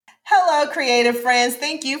Hello, creative friends.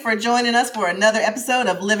 Thank you for joining us for another episode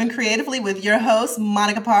of Living Creatively with your hosts,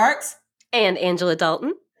 Monica Parks and Angela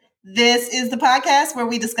Dalton. This is the podcast where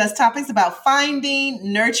we discuss topics about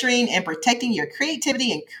finding, nurturing, and protecting your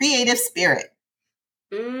creativity and creative spirit.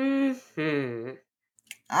 Mm-hmm.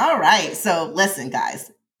 All right. So listen,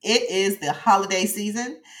 guys, it is the holiday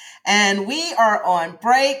season and we are on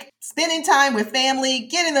break, spending time with family,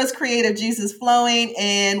 getting those creative juices flowing.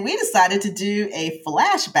 And we decided to do a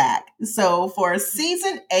flashback. So for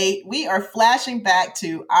season 8, we are flashing back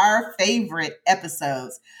to our favorite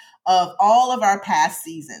episodes of all of our past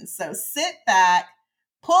seasons. So sit back,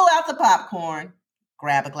 pull out the popcorn,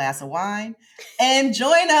 grab a glass of wine, and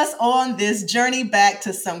join us on this journey back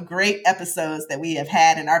to some great episodes that we have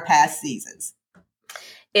had in our past seasons.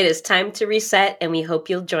 It is time to reset, and we hope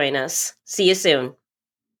you'll join us. See you soon.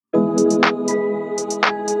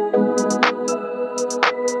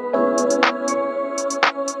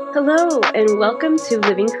 Hello, and welcome to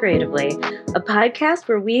Living Creatively, a podcast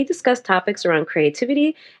where we discuss topics around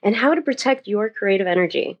creativity and how to protect your creative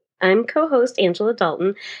energy. I'm co-host Angela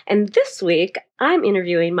Dalton, and this week I'm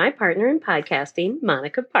interviewing my partner in podcasting,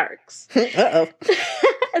 Monica Parks. Uh-oh.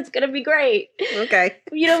 It's going to be great. Okay.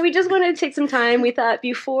 We just wanted to take some time. We thought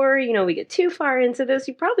before, we get too far into this,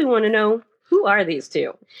 you probably want to know, who are these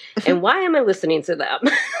two? And why am I listening to them?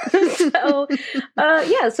 So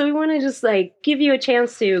we want to just give you a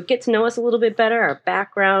chance to get to know us a little bit better, our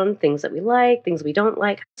background, things that we like, things we don't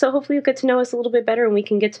like. So hopefully you'll get to know us a little bit better and we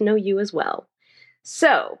can get to know you as well.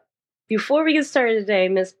 So before we get started today,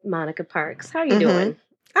 Miss Monica Parks, how are you doing?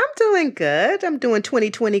 I'm doing good. I'm doing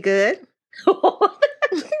 2020 good.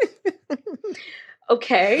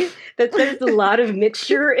 Okay, there's a lot of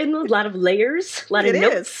mixture and a lot of layers, a lot of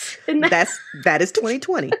notes in that. That is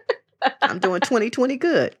 2020. I'm doing 2020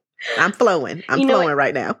 good. I'm flowing. I'm flowing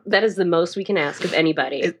right now. That is the most we can ask of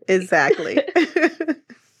anybody. Exactly.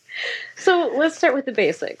 So let's start with the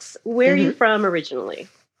basics. Where are you from originally?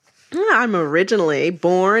 I'm originally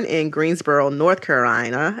born in Greensboro, North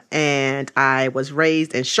Carolina, and I was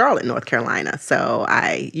raised in Charlotte, North Carolina. So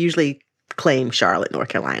I usually claim Charlotte, North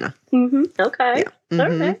Carolina. Mm-hmm. Okay. Yeah.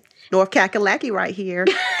 Okay. North Kakalaki right here.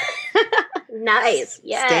 Nice.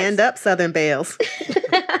 Yes. Stand up, Southern Belles.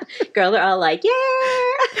 Girl, they're all like,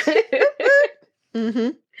 yeah. Mm-hmm.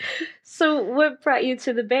 So what brought you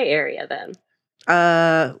to the Bay Area then?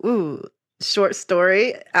 Short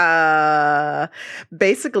story.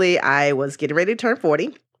 Basically, I was getting ready to turn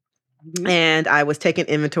 40, and I was taking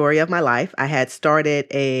inventory of my life. I had started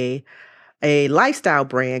a lifestyle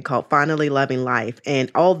brand called Finally Loving Life.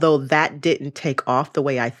 And although that didn't take off the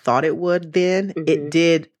way I thought it would then, it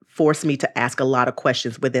did force me to ask a lot of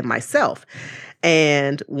questions within myself.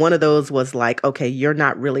 And one of those was like, okay, you're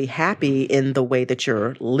not really happy in the way that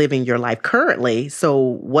you're living your life currently.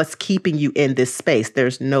 So what's keeping you in this space?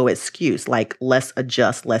 There's no excuse, like let's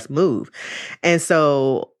adjust, let's move. And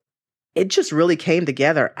so it just really came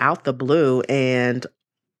together out the blue. And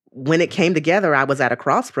when it came together, I was at a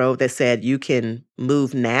crossroad that said, you can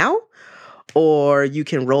move now, or you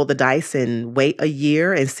can roll the dice and wait a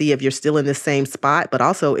year and see if you're still in the same spot, but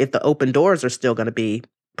also if the open doors are still going to be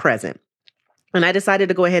present. And I decided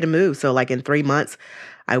to go ahead and move. So in 3 months,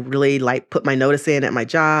 I really put my notice in at my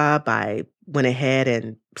job. I went ahead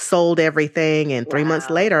and sold everything. And 3 months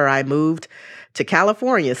later, I moved to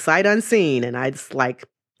California, sight unseen. And I just I'm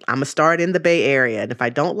going to start in the Bay Area. And if I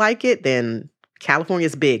don't like it, then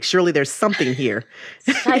California's big. Surely there's something here.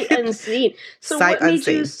 Sight unseen. So what made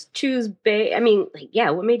you choose Bay?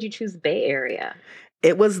 What made you choose the Bay Area?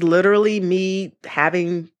 It was literally me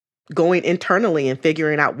going internally and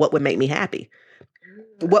figuring out what would make me happy.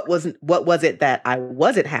 What was it that I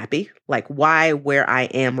wasn't happy? Why where I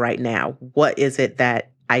am right now? What is it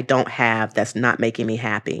that I don't have that's not making me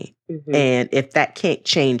happy? And if that can't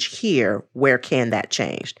change here, where can that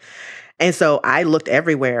change? And so I looked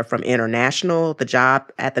everywhere from international. The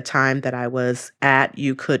job at the time that I was at,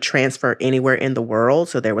 you could transfer anywhere in the world.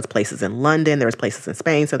 So there was places in London, there was places in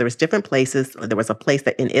Spain. So there was different places. There was a place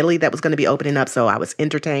in Italy that was going to be opening up. So I was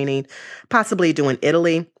entertaining, possibly doing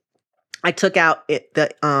Italy. I took out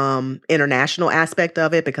the international aspect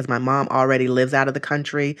of it because my mom already lives out of the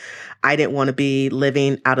country. I didn't want to be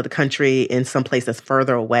living out of the country in some place that's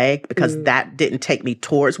further away because that didn't take me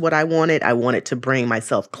towards what I wanted. I wanted to bring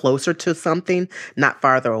myself closer to something, not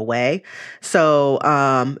farther away. So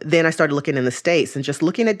then I started looking in the States and just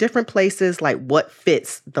looking at different places, what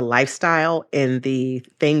fits the lifestyle and the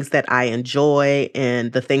things that I enjoy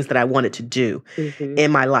and the things that I wanted to do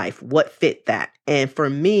in my life. What fit that? And for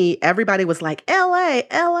me, everybody was like, LA.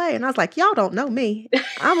 And I was like, y'all don't know me.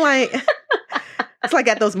 I'm like, it's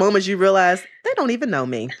at those moments you realize they don't even know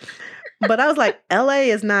me. But I was like, LA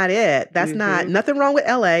is not it. That's not, nothing wrong with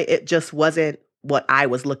LA. It just wasn't what I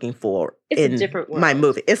was looking for It's a in different world. my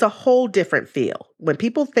movie. It's a whole different feel. When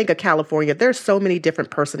people think of California, there's so many different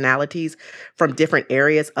personalities from different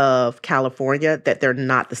areas of California that they're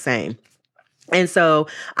not the same. And so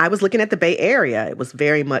I was looking at the Bay Area. It was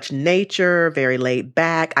very much nature, very laid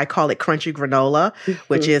back. I call it crunchy granola,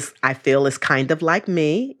 which is, I feel is kind of like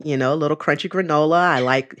me, a little crunchy granola. I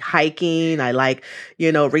like hiking. I like,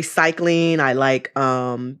 recycling. I like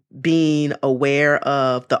being aware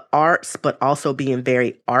of the arts, but also being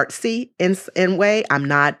very artsy in way. I'm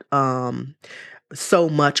not so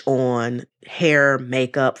much on hair,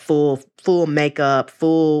 makeup, full makeup,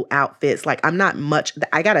 full outfits. Like I'm not much.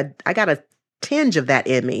 I got a tinge of that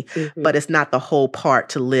in me, but it's not the whole part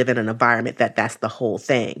to live in an environment that's the whole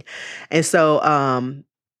thing. And so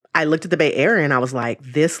I looked at the Bay Area and I was like,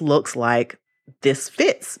 this looks like this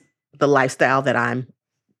fits the lifestyle that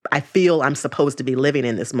I feel I'm supposed to be living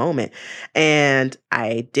in this moment. And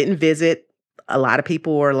I didn't visit. A lot of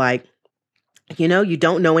people were like, you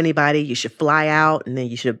don't know anybody, you should fly out and then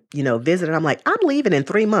you should, visit. And I'm like, I'm leaving in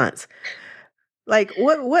 3 months. Like, how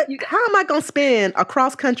am I going to spend a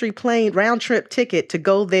cross-country plane round trip ticket to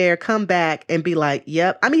go there, come back and be like,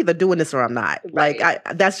 yep, I'm either doing this or I'm not. Right. Like,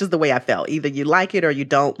 that's just the way I felt. Either you like it or you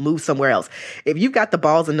don't, move somewhere else. If you've got the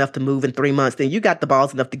balls enough to move in 3 months, then you got the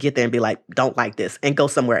balls enough to get there and be like, don't like this and go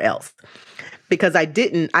somewhere else. Because I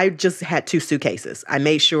just had 2 suitcases. I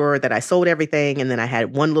made sure that I sold everything and then I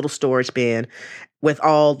had one little storage bin with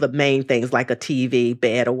all the main things like a TV,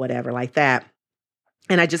 bed or whatever like that.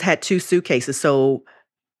 And I just had 2 suitcases.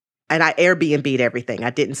 And I Airbnb'd everything. I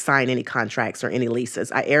didn't sign any contracts or any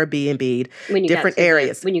leases. I Airbnb'd different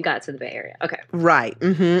areas. When you got to the Bay Area. Okay. Right.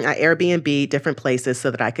 I Airbnb'd different places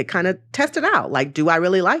so that I could kind of test it out. Like, do I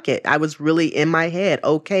really like it? I was really in my head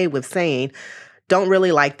okay with saying, don't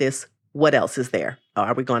really like this. What else is there?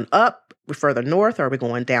 Are we going up? We're further north, or are we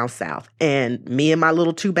going down south? And me and my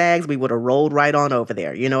little 2 bags, we would have rolled right on over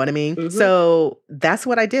there. You know what I mean? So that's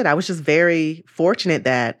what I did. I was just very fortunate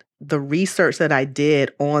that the research that I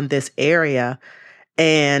did on this area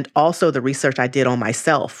and also the research I did on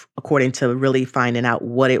myself, according to really finding out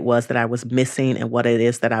what it was that I was missing and what it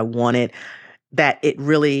is that I wanted, that it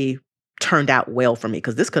really turned out well for me,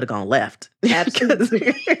 because this could have gone left.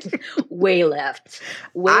 Absolutely. Way left.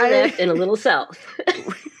 Left and a little south.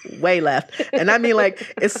 Way left. And I mean,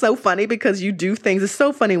 like, it's so funny because you do things. It's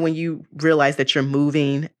so funny when you realize that you're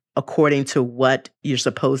moving according to what you're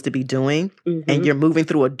supposed to be doing and you're moving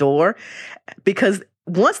through a door. Because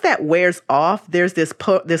once that wears off, there's this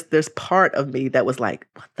part of me that was like,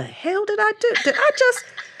 what the hell did I do? Did I just...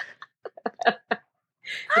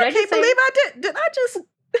 I can't believe I did. Did I just...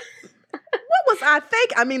 What was I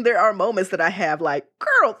thinking? I mean, there are moments that I have like,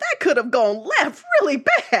 girl, that could have gone left really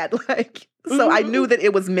bad. Like, so I knew that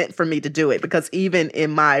it was meant for me to do it, because even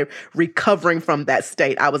in my recovering from that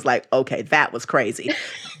state, I was like, okay, that was crazy.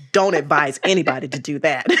 Don't advise anybody to do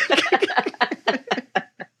that.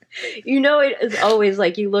 It is always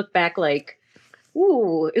like, you look back like,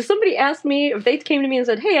 ooh, if somebody asked me, if they came to me and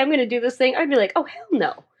said, hey, I'm going to do this thing, I'd be like, oh, hell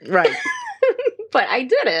no. Right. But I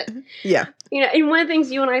did it. Yeah. And one of the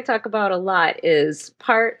things you and I talk about a lot is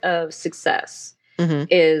part of success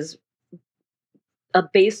is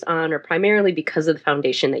based on, or primarily because of the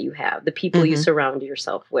foundation that you have, the people you surround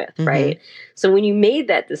yourself with, right? So when you made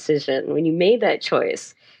that decision, when you made that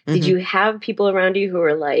choice, did you have people around you who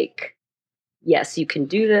were like, yes, you can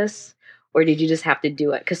do this? Or did you just have to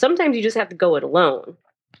do it? Because sometimes you just have to go it alone.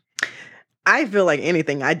 I feel like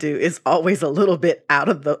anything I do is always a little bit out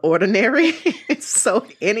of the ordinary. So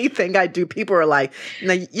anything I do, people are like,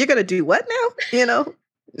 now you're going to do what now?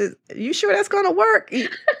 Are you sure that's going to work?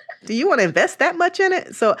 Do you want to invest that much in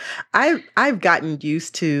it? So I've gotten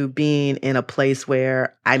used to being in a place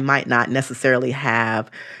where I might not necessarily have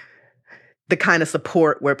the kind of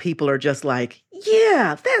support where people are just like,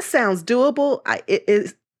 yeah, that sounds doable.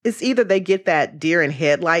 It's either they get that deer in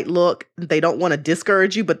headlight look, they don't want to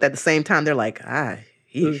discourage you, but at the same time, they're like, I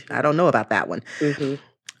don't know about that one.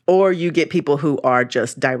 Or you get people who are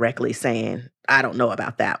just directly saying, I don't know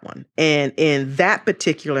about that one. And in that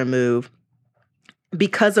particular move,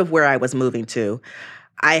 because of where I was moving to,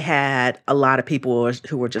 I had a lot of people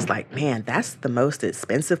who were just like, man, that's the most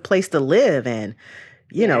expensive place to live. And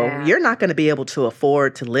you're not going to be able to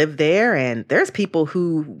afford to live there. And there's people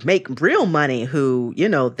who make real money who,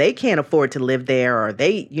 they can't afford to live there, or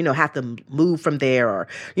they, have to move from there, or,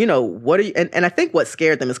 what are you? And I think what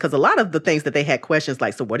scared them is because a lot of the things that they had questions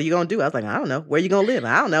like, so what are you going to do? I was like, I don't know. Where are you going to live?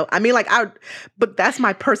 I don't know. I mean, but that's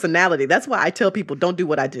my personality. That's why I tell people, don't do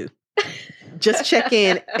what I do. Just check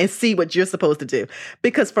in and see what you're supposed to do.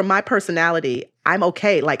 Because for my personality, I'm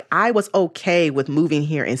okay. Like I was okay with moving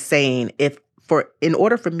here and saying in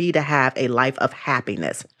order for me to have a life of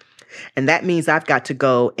happiness, and that means I've got to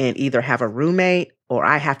go and either have a roommate or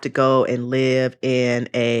I have to go and live in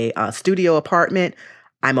a studio apartment,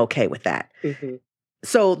 I'm okay with that. Mm-hmm.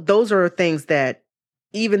 So those are things that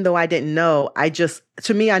even though I didn't know,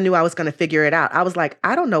 to me, I knew I was going to figure it out. I was like,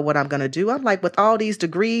 I don't know what I'm going to do. I'm like, with all these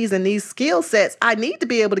degrees and these skill sets, I need to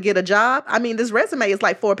be able to get a job. I mean, this resume is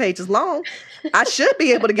like 4 pages long. I should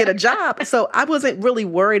be able to get a job. So I wasn't really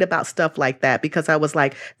worried about stuff like that because I was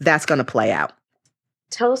like, that's going to play out.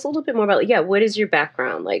 Tell us a little bit more about, what is your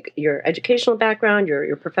background, like your educational background,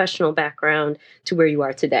 your professional background to where you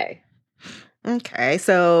are today? Okay,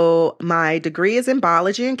 so my degree is in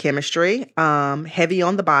biology and chemistry, heavy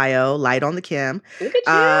on the bio, light on the chem. Look at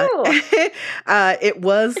you. It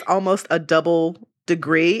was almost a double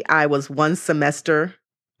degree. I was one semester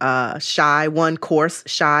one course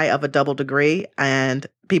shy of a double degree. And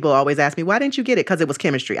people always ask me, why didn't you get it? Because it was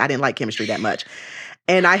chemistry. I didn't like chemistry that much.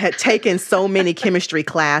 And I had taken so many chemistry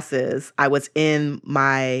classes. I was in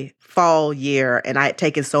my fall year and I had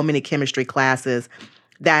taken so many chemistry classes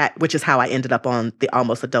which is how I ended up on the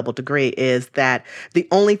almost a double degree, is that the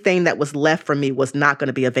only thing that was left for me was not going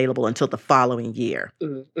to be available until the following year.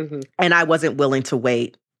 Mm-hmm. And I wasn't willing to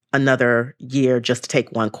wait another year just to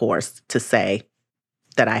take one course to say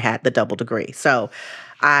that I had the double degree. So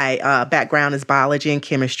I background is biology and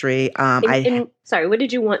chemistry. Sorry, what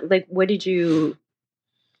did you want? Like, what did you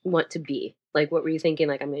want to be? Like, what were you thinking?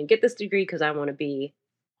 Like, I'm going to get this degree because I want to be.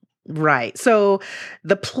 Right. So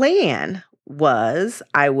the plan was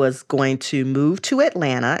I was going to move to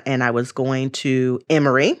Atlanta and I was going to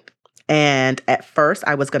Emory. And at first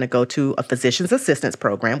I was going to go to a physician's assistance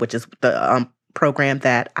program, which is the program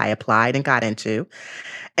that I applied and got into.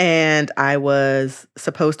 And I was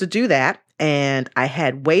supposed to do that. And I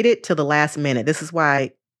had waited till the last minute. This is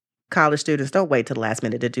why college students don't wait till the last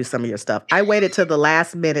minute to do some of your stuff. I waited till the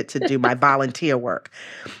last minute to do my volunteer work.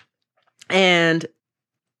 And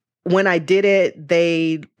when I did it,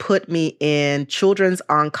 they put me in children's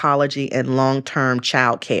oncology and long-term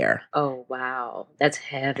child care. Oh, wow. That's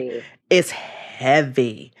heavy. It's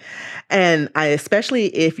heavy. And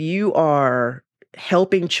especially if you are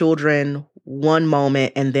helping children one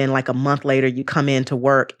moment and then like a month later you come into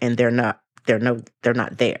work and they're not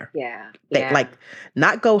there. Yeah. They like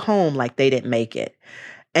not go home like they didn't make it.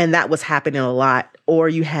 And that was happening a lot. Or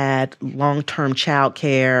you had long-term child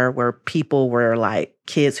care where people were like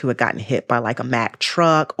kids who had gotten hit by like a Mack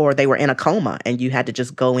truck, or they were in a coma and you had to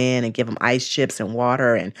just go in and give them ice chips and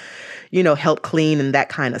water and, help clean and that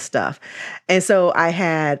kind of stuff. And so I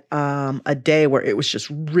had a day where it was just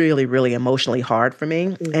really, really emotionally hard for me.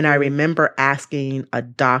 Mm-hmm. And I remember asking a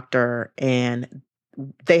doctor and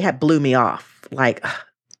they had blew me off like,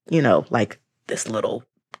 like this little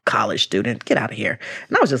college student, get out of here.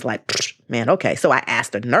 And I was just like, man, okay. So I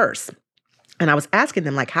asked a nurse and I was asking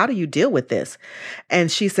them like, how do you deal with this?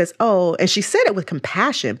 And she says, and she said it with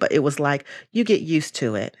compassion, but it was like, you get used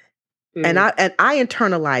to it. Mm-hmm. And I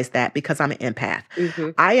internalized that because I'm an empath. Mm-hmm.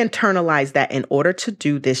 I internalized that in order to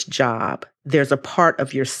do this job, there's a part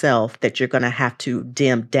of yourself that you're going to have to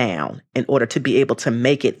dim down in order to be able to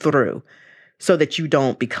make it through, so that you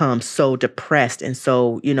don't become so depressed and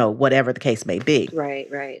so, whatever the case may be.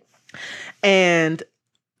 Right. And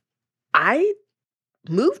I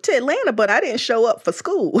moved to Atlanta, but I didn't show up for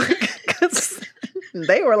school because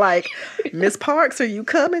they were like, Miss Parks, are you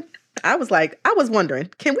coming? I was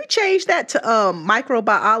wondering, can we change that to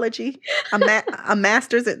microbiology, a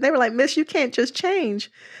master's? They were like, Miss, you can't just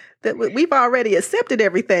change that. We've already accepted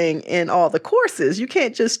everything in all the courses. You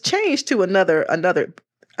can't just change to another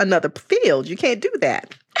field. You can't do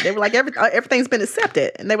that. They were like, everything's been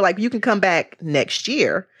accepted. And they were like, you can come back next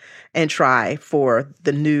year and try for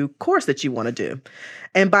the new course that you want to do.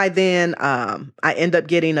 And by then, I end up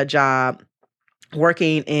getting a job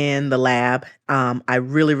working in the lab. I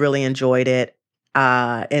really, really enjoyed it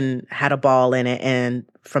and had a ball in it. And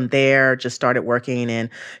from there, just started working in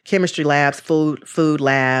chemistry labs, food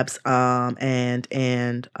labs,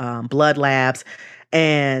 and blood labs.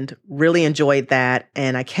 And really enjoyed that.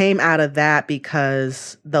 And I came out of that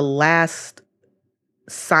because the last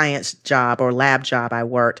science job or lab job I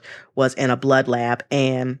worked was in a blood lab.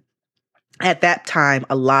 And at that time,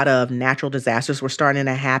 a lot of natural disasters were starting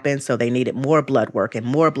to happen. So they needed more blood work and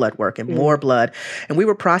more blood work and more blood. And we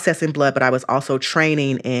were processing blood, but I was also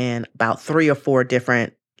training in about 3 or 4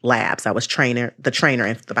 different labs. I was the trainer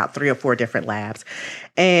in about 3 or 4 different labs.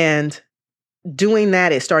 And doing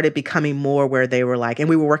that, it started becoming more where they were like, and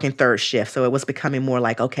we were working third shift. So it was becoming more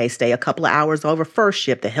like, okay, stay a couple of hours over first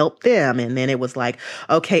shift to help them. And then it was like,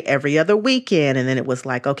 okay, every other weekend. And then it was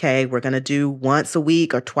like, okay, we're going to do once a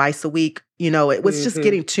week or twice a week. It was just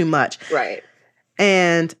getting too much. Right.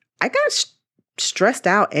 And I got stressed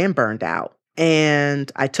out and burned out.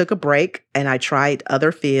 And I took a break and I tried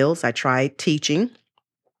other fields. I tried teaching.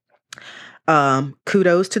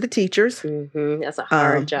 Kudos to the teachers. That's a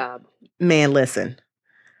hard job. Man, listen,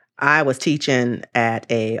 I was teaching at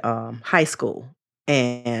a high school.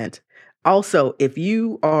 And also, if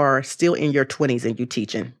you are still in your 20s and you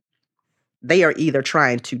teaching, they are either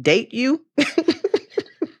trying to date you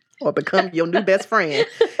or become your new best friend.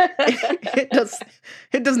 It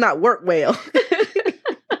does not work well.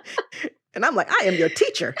 And I'm like, I am your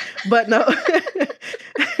teacher. But no.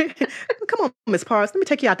 Come on, Miss Pars, let me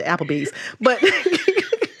take you out to Applebee's. But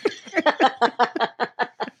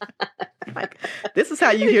like, this is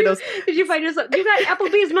how you hear those. Did you find yourself? You got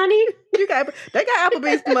Applebee's money? They got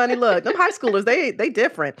Applebee's money. Look, them high schoolers, they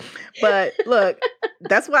different. But look,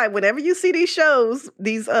 that's why whenever you see these shows,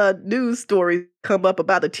 these news stories come up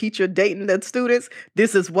about the teacher dating the students,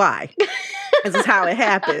 this is why. This is how it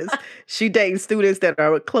happens. She dating students that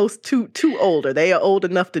are close to older. They are old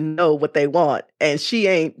enough to know what they want, and she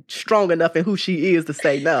ain't strong enough in who she is to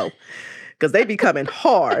say no, because they be coming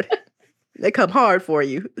hard. They come hard for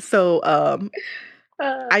you. So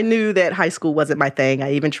I knew that high school wasn't my thing.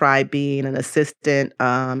 I even tried being an assistant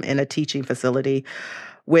in a teaching facility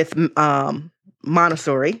with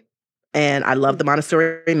Montessori, and I love the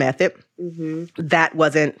Montessori method. That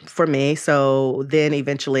wasn't for me. So then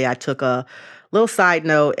eventually I took a little side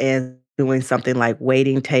note and doing something like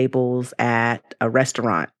waiting tables at a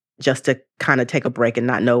restaurant just to kind of take a break and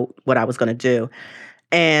not know what I was going to do.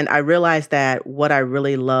 And I realized that what I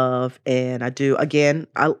really love, and I do, again,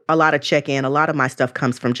 a lot of check-in. A lot of my stuff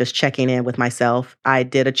comes from just checking in with myself. I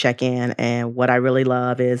did a check-in, and what I really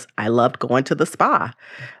love is I loved going to the spa.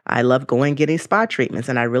 I love going getting spa treatments,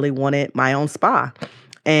 and I really wanted my own spa.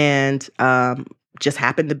 And just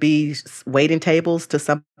happened to be waiting tables to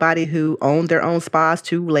somebody who owned their own spas,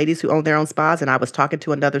 two ladies who owned their own spas. And I was talking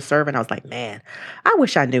to another servant. I was like, man, I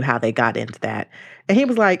wish I knew how they got into that. And he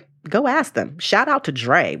was like, go ask them. Shout out to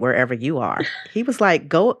Dre, wherever you are. He was like,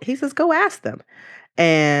 go ask them.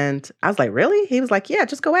 And I was like, really? He was like, yeah,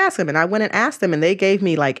 just go ask them. And I went and asked them, and they gave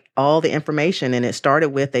me like all the information. And it started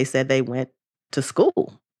with, they said they went to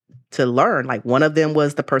school to learn. Like, one of them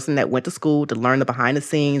was the person that went to school to learn the behind the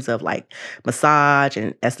scenes of like massage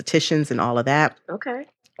and estheticians and all of that. Okay.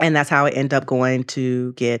 And that's how I ended up going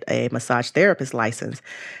to get a massage therapist license.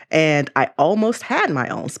 And I almost had my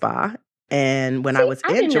own spa. And when I was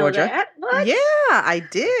in Georgia, yeah, I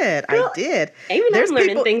did. Girl, I did. Even I'm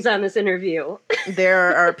learning things on this interview.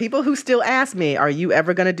 There are people who still ask me, "Are you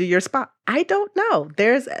ever going to do your spa?" I don't know.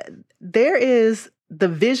 There is the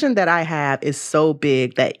vision that I have is so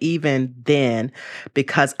big that even then,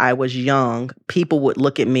 because I was young, people would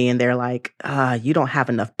look at me and they're like, "You don't have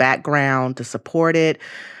enough background to support it.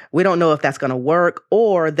 We don't know if that's going to work."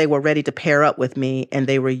 Or they were ready to pair up with me and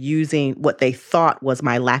they were using what they thought was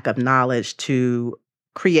my lack of knowledge to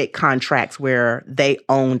create contracts where they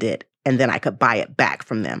owned it and then I could buy it back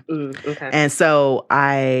from them. Okay. And so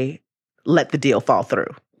I let the deal fall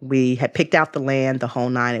through. We had picked out the land, the whole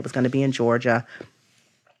nine. It was going to be in Georgia.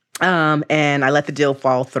 And I let the deal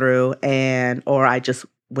fall through, or I just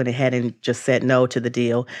went ahead and just said no to the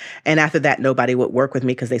deal. And after that, nobody would work with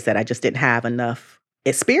me because they said I just didn't have enough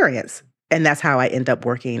experience. And that's how I end up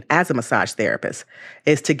working as a massage therapist,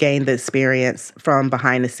 is to gain the experience from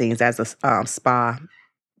behind the scenes as a spa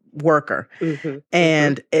worker.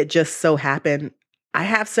 And it just so happened, I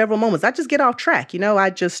have several moments. I just get off track. I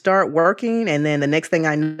just start working, and then the next thing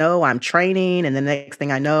I know, I'm training, and the next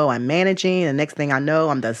thing I know, I'm managing, and the next thing I know,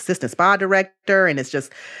 I'm the assistant spa director, and it's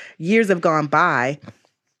just years have gone by.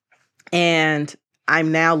 And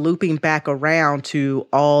I'm now looping back around to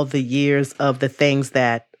all the years of the things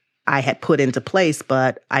that I had put into place,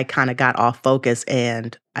 but I kind of got off focus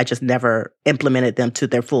and I just never implemented them to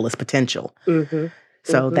their fullest potential.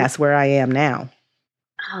 So that's where I am now.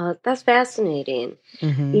 Oh, that's fascinating.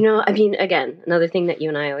 Again, another thing that you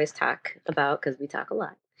and I always talk about, because we talk a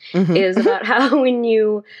lot, is about how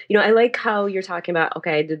when I like how you're talking about,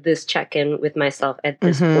 okay, I did this check-in with myself at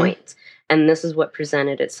this point. And this is what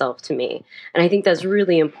presented itself to me. And I think that's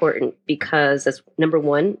really important because that's, number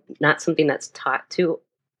one, not something that's taught to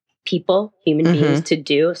people, human beings, to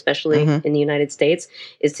do, especially in the United States,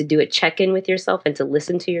 is to do a check-in with yourself and to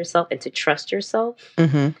listen to yourself and to trust yourself.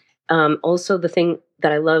 Also, the thing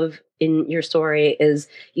that I love in your story is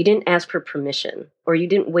you didn't ask for permission, or you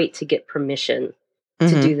didn't wait to get permission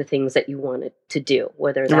to do the things that you wanted to do,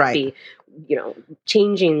 whether that be,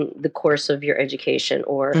 changing the course of your education,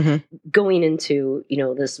 or going into,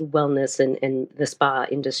 this wellness and the spa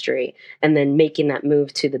industry, and then making that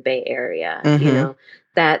move to the Bay Area.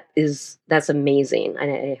 That's amazing.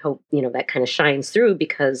 And I hope, that kind of shines through,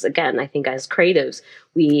 because again, I think as creatives,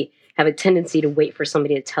 we have a tendency to wait for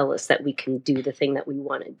somebody to tell us that we can do the thing that we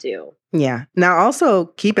want to do. Yeah. Now also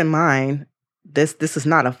keep in mind, this is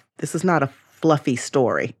not a fluffy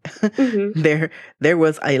story. There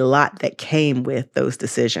was a lot that came with those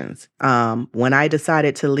decisions. When I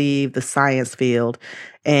decided to leave the science field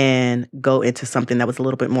and go into something that was a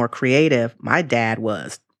little bit more creative, my dad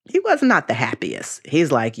was not the happiest.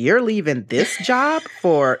 He's like, "You're leaving this job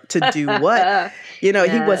to do what?"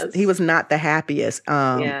 Yes. He was not the happiest.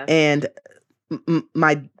 And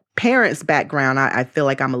my parents' background, I feel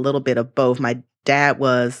like I'm a little bit of both. My dad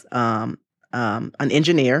was an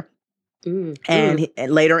engineer. And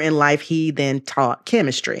later in life, he then taught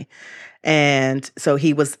chemistry. And so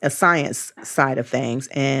he was a science side of things.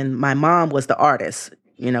 And my mom was the artist.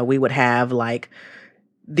 We would have like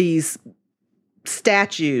these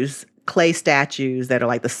clay statues that are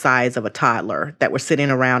like the size of a toddler that were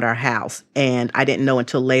sitting around our house. And I didn't know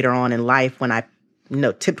until later on in life when I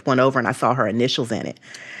tipped one over and I saw her initials in it,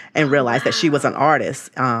 and realized that she was an artist,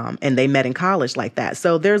 and they met in college like that.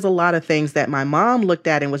 So there's a lot of things that my mom looked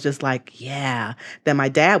at and was just like, yeah. Then my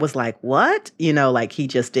dad was like, what? Like he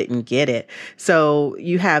just didn't get it. So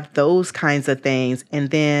you have those kinds of things. And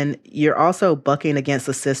then you're also bucking against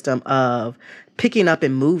the system of picking up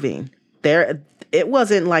and moving. It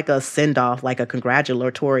wasn't like a send-off, like a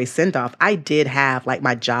congratulatory send-off. I did have, like,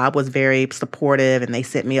 my job was very supportive, and they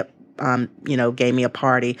sent me up, gave me a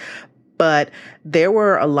party. But there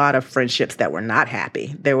were a lot of friendships that were not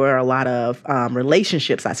happy. There were a lot of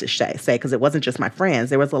relationships, I should say, because it wasn't just my friends.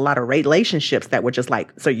 There was a lot of relationships that were just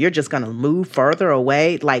like, so you're just going to move further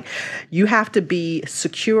away? Like, you have to be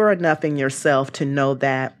secure enough in yourself to know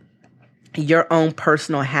that your own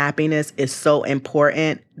personal happiness is so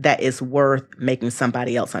important that it's worth making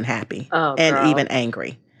somebody else unhappy and even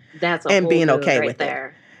angry. That's and being okay right with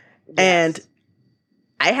there. It. Yes. And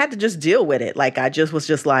I had to just deal with it. Like, I just was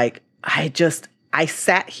just like, I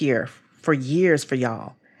sat here for years for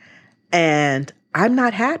y'all, and I'm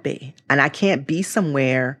not happy, and I can't be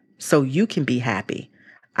somewhere so you can be happy.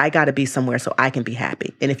 I got to be somewhere so I can be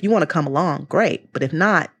happy. And if you want to come along, great. But if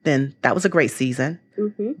not, then that was a great season.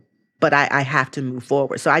 But I have to move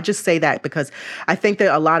forward. So I just say that because I think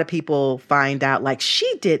that a lot of people find out, like,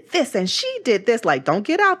 she did this and she did this. Like, don't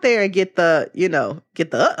get out there and get the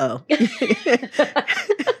uh-oh.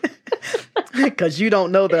 Because you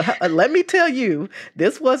don't know let me tell you,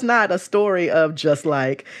 this was not a story of just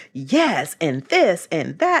like, yes, and this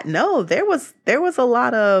and that. No, there was a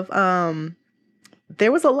lot of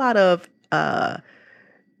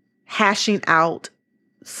hashing out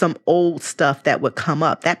some old stuff that would come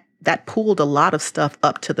up. That pulled a lot of stuff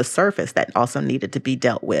up to the surface that also needed to be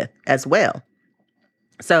dealt with as well.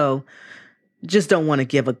 So just don't want to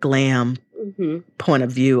give a glam point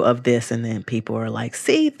of view of this, and then people are like,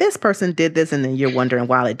 see, this person did this, and then you're wondering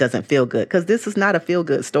why it doesn't feel good, because this is not a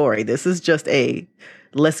feel-good story. This is just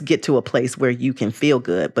let's get to a place where you can feel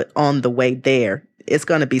good, but on the way there, it's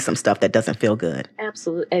going to be some stuff that doesn't feel good.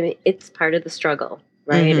 Absolutely. I mean, it's part of the struggle,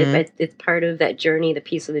 right? It's part of that journey, the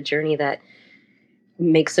piece of the journey that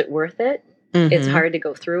makes it worth it. It's hard to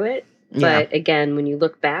go through it, but again, when you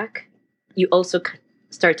look back, you also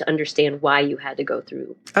start to understand why you had to go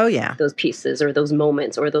through those pieces or those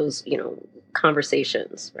moments or those,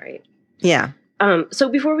 conversations, right? Yeah. So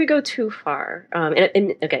before we go too far,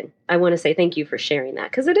 and again, I want to say thank you for sharing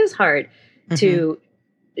that, because it is hard to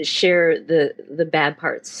share the bad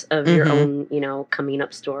parts of your own, coming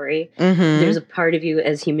up story. There's a part of you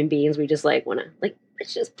as human beings, we just like want to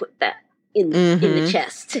let's just put that in the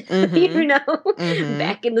chest,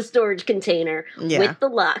 back in the storage container with the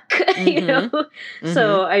lock,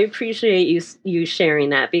 So I appreciate you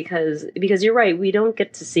sharing that, because you're right. We don't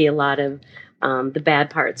get to see a lot of the bad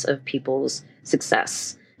parts of people's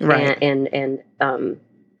success, right? And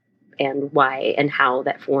why and how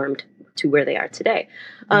that formed to where they are today.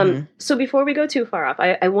 So before we go too far off,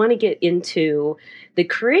 I want to get into the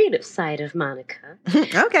creative side of Monica.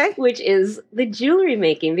 Okay. Which is the jewelry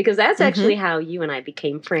making, because that's actually how you and I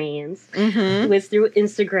became friends, was through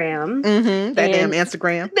Instagram. That damn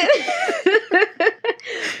Instagram.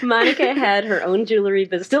 Monica had her own jewelry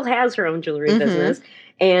business, still has her own jewelry business.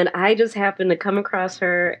 And I just happened to come across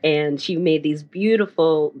her, and she made these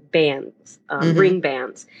beautiful bands, ring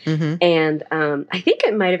bands. And I think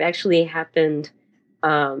it might have actually happened.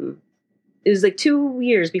 It was like 2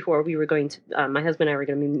 years before we were going to, my husband and I were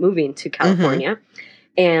going to be moving to California.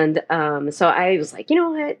 And so I was like, you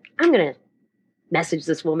know what? I'm going to message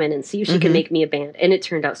this woman and see if she can make me a band. And it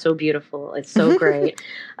turned out so beautiful. It's so great.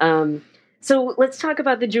 So let's talk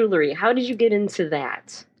about the jewelry. How did you get into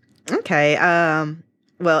that? Okay.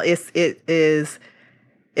 Well, it's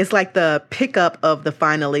like the pickup of the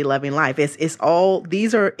Finally Loving Life. It's all,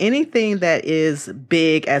 these are anything that is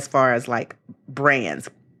big as far as like brands.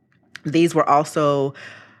 These were also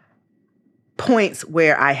points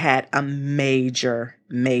where I had a major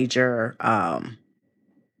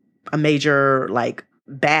like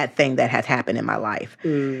bad thing that had happened in my life.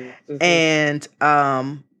 And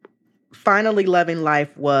Finally Loving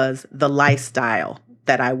Life was the lifestyle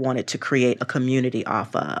that I wanted to create a community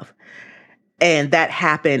off of. And that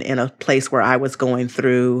happened in a place where I was going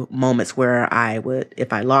through moments where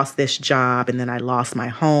if I lost this job and then I lost my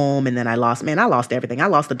home and then I lost everything. I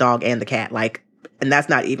lost the dog and the cat, and that's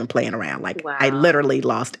not even playing around. Wow. I literally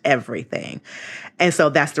lost everything. And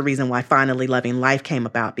so that's the reason why Finally Loving Life came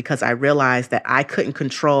about, because I realized that I couldn't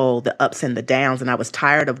control the ups and the downs, and I was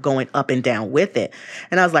tired of going up and down with it.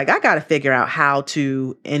 And I was like, I got to figure out how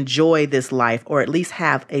to enjoy this life, or at least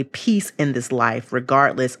have a peace in this life,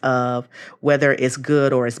 regardless of whether it's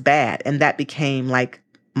good or it's bad. And that became like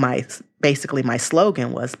my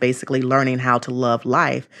slogan was basically learning how to love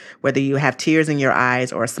life, whether you have tears in your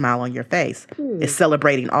eyes or a smile on your face. It's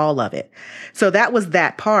celebrating all of it. So that was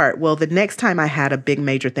that part. Well, the next time I had a big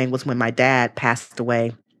major thing was when my dad passed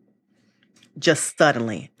away, just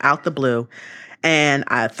suddenly, out the blue. And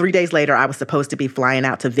 3 days later, I was supposed to be flying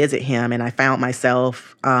out to visit him. And I found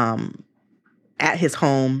myself at his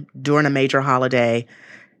home during a major holiday,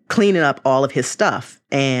 cleaning up all of his stuff.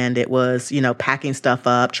 And it was, packing stuff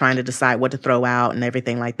up, trying to decide what to throw out and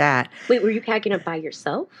everything like that. Wait, were you packing up by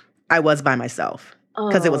yourself? I was by myself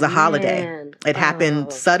because it was a holiday. Man. It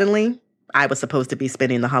happened suddenly. I was supposed to be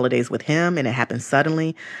spending the holidays with him, and it happened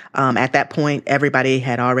suddenly. At that point, everybody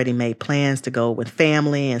had already made plans to go with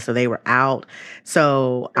family, and so they were out.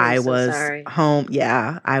 So I was home.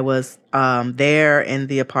 Yeah, I was there in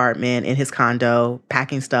the apartment, in his condo,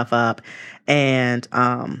 packing stuff up. And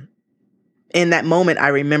in that moment, I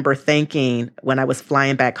remember thinking when I was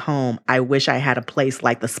flying back home, I wish I had a place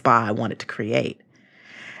like the spa I wanted to create.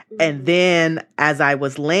 And then as I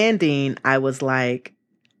was landing, I was like,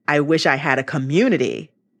 I wish I had a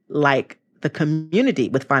community like the community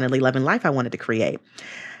with Finally Loving Life I wanted to create.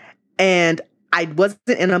 And I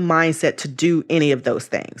wasn't in a mindset to do any of those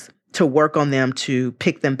things, to work on them, to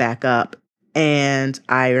pick them back up. And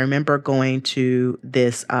I remember going to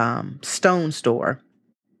this stone store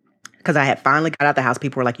because I had finally got out the house.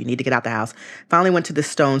 People were like, you need to get out the house. Finally went to this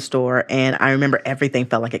stone store, and I remember everything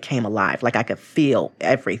felt like it came alive. Like I could feel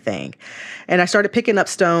everything. And I started picking up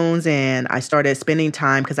stones, and I started spending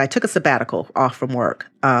time because I took a sabbatical off from work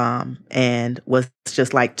and was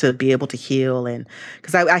just like to be able to heal. And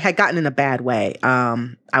because I had gotten in a bad way.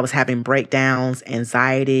 I was having breakdowns,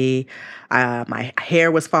 anxiety. My hair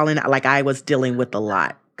was falling out. Like I was dealing with a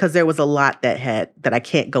lot. Because there was a lot that I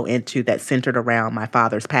can't go into that centered around my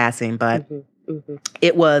father's passing, but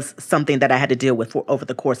it was something that I had to deal with over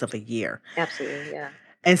the course of a year. Absolutely, yeah.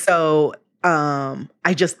 And so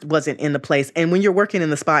I just wasn't in the place. And when you're working in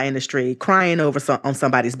the spa industry, crying on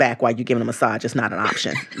somebody's back while you're giving a massage is not an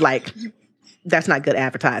option. Like, that's not good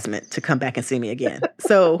advertisement to come back and see me again.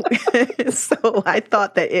 So I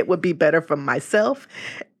thought that it would be better for myself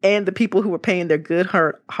and the people who were paying their good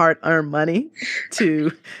hard-earned money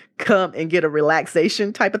to come and get a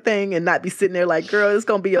relaxation type of thing and not be sitting there like, girl, it's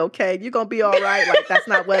going to be okay. You're going to be all right. Like, that's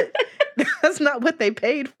not what they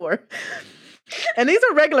paid for. And these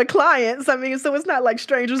are regular clients. I mean, so it's not like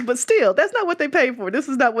strangers, but still, that's not what they paid for. This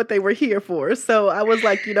is not what they were here for. So I was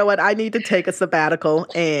like, you know what? I need to take a sabbatical.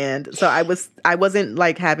 And so I wasn't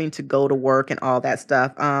like having to go to work and all that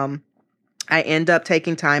stuff. I end up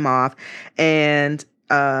taking time off and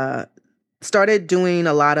started doing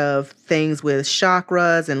a lot of things with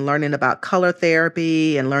chakras and learning about color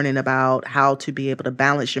therapy and learning about how to be able to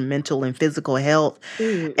balance your mental and physical health.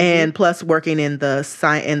 And plus working in the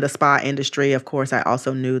spa industry, of course, I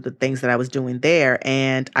also knew the things that I was doing there.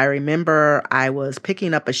 And I remember I was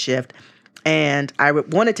picking up a shift and I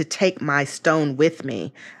wanted to take my stone with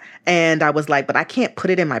me. And I was like, but I can't put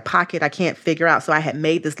it in my pocket. I can't figure out. So I had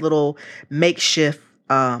made this little makeshift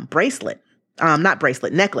bracelet not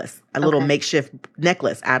bracelet, necklace, a little Okay. makeshift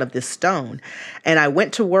necklace out of this stone. And I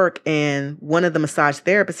went to work, and one of the massage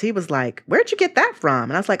therapists, he was like, "Where'd you get that from?"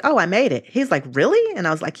 And I was like, "Oh, I made it." He's like, "Really?" And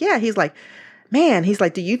I was like, "Yeah." He's like, "Man," he's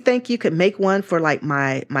like, "Do you think you could make one for like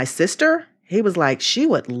my sister?" He was like, "She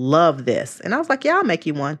would love this." And I was like, "Yeah, I'll make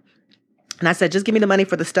you one." And I said, "Just give me the money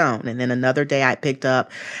for the stone." And then another day I picked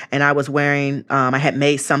up, and I was wearing, I had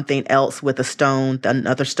made something else with a stone,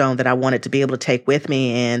 another stone that I wanted to be able to take with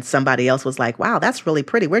me. And somebody else was like, "Wow, that's really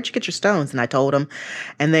pretty. Where'd you get your stones?" And I told them,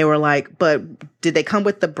 and they were like, "But did they come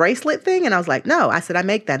with the bracelet thing?" And I was like, "No." I said, "I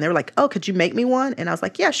make that." And they were like, "Oh, could you make me one?" And I was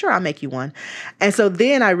like, "Yeah, sure, I'll make you one." And so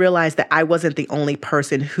then I realized that I wasn't the only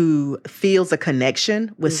person who feels a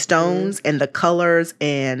connection with stones and the colors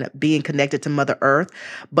and being connected to Mother Earth,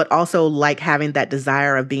 but also like having that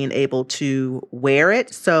desire of being able to wear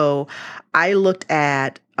it. So I looked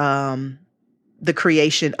at the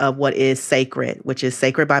creation of what is Sacred, which is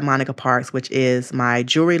Sacred by Monica Parks, which is my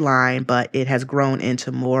jewelry line, but it has grown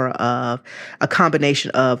into more of a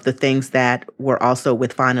combination of the things that were also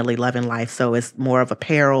with Finally Loving Life. So it's more of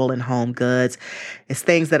apparel and home goods. It's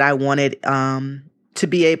things that I wanted to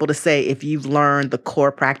be able to say, if you've learned the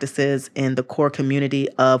core practices in the core community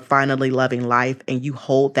of Finally Loving Life and you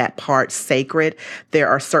hold that part sacred, there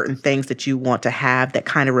are certain things that you want to have that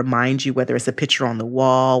kind of remind you, whether it's a picture on the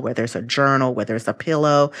wall, whether it's a journal, whether it's a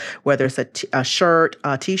pillow, whether it's a shirt,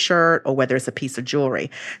 a t-shirt, or whether it's a piece of jewelry.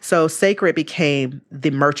 So Sacred became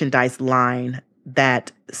the merchandise line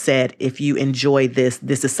that said, if you enjoy this,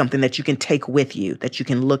 this is something that you can take with you, that you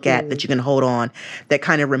can look at, that you can hold on, that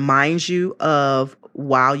kind of reminds you of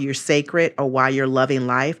while you're sacred or while you're loving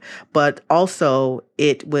life, but also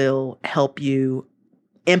it will help you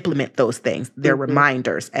implement those things. They're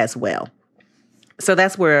reminders as well. So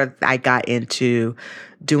that's where I got into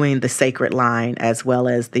doing the Sacred line as well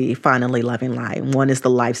as the Finally Loving line. One is the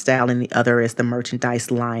lifestyle and the other is the merchandise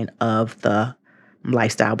line of the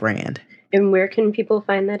lifestyle brand. And where can people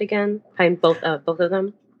find that again? Find both of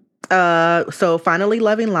them? So Finally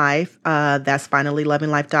Loving Life, that's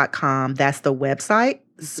finallylovinglife.com. That's the website.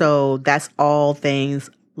 So that's all things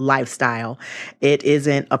lifestyle. It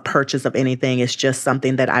isn't a purchase of anything. It's just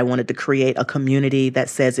something that I wanted to create a community that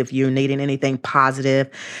says, if you're needing anything positive,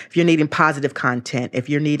 if you're needing positive content, if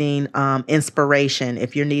you're needing inspiration,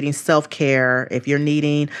 if you're needing self-care, if you're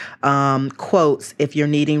needing quotes, if you're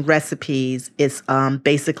needing recipes, it's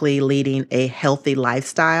basically leading a healthy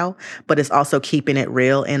lifestyle, but it's also keeping it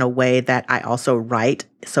real in a way that I also write.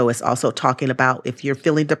 So it's also talking about, if you're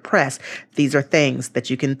feeling depressed, these are things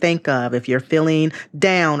that you can think of. If you're feeling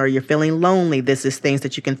down or you're feeling lonely, this is things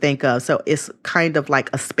that you can think of. So it's kind of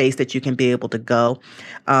like a space that you can be able to go.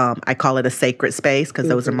 I call it a sacred space because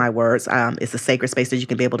those are my words. It's a sacred space that you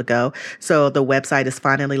can be able to go. So the website is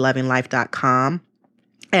finallylovinglife.com.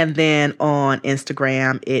 And then on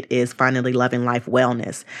Instagram, it is Finally Loving Life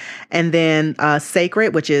Wellness. And then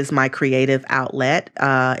Sacred, which is my creative outlet.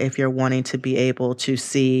 If you're wanting to be able to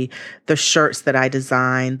see the shirts that I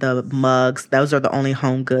design, the mugs, those are the only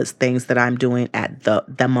home goods things that I'm doing at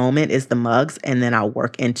the moment is the mugs. And then I'll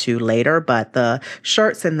work into later. But the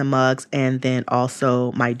shirts and the mugs, and then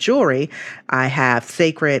also my jewelry, I have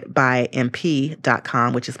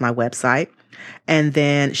sacredbymp.com, which is my website. And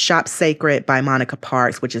then Shop Sacred by Monica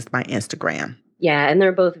Parks, which is my Instagram. Yeah, and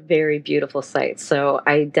they're both very beautiful sites. So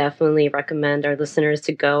I definitely recommend our listeners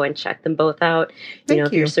to go and check them both out.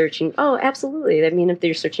 If you're searching, absolutely. I mean, if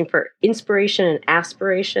you're searching for inspiration and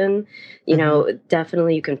aspiration,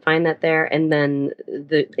 definitely you can find that there. And then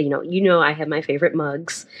I have my favorite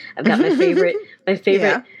mugs. I've got my favorite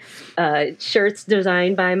shirts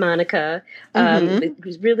designed by Monica. It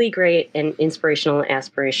was really great and inspirational and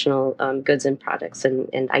aspirational goods and products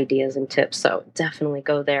and ideas and tips. So definitely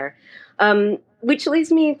go there. Which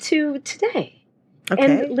leads me to today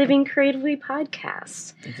and Living Creatively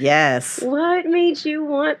podcast. Yes. What made you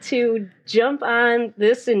want to jump on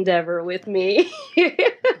this endeavor with me?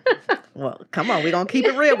 Well, come on, we're gonna keep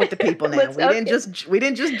it real with the people now. We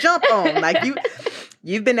didn't just jump on like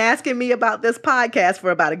you've been asking me about this podcast for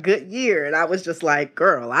about a good year, and I was just like,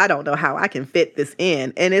 girl, I don't know how I can fit this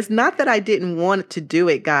in. And it's not that I didn't want to do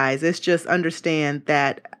it, guys. It's just understand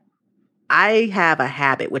that I have a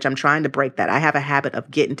habit, which I'm trying to break that. I have a habit of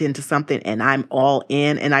getting into something and I'm all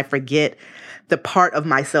in, and I forget the part of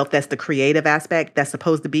myself that's the creative aspect that's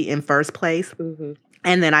supposed to be in first place.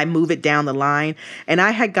 And then I move it down the line. And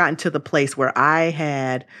I had gotten to the place where I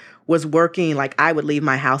was working, like I would leave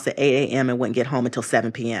my house at 8 a.m. and wouldn't get home until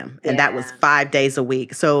 7 p.m. And that was 5 days a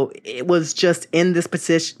week. So it was just in this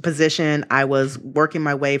position. I was working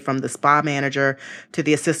my way from the spa manager to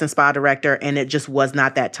the assistant spa director, and it just was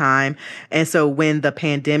not that time. And so when the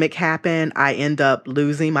pandemic happened, I ended up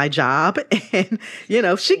losing my job. And,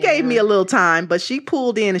 she gave me a little time, but she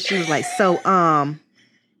pulled in and she was like, so,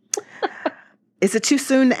 is it too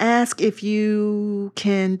soon to ask if you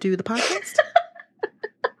can do the podcast?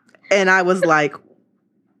 And I was like,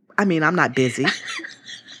 I mean, I'm not busy.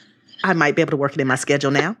 I might be able to work it in my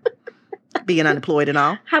schedule now, being unemployed and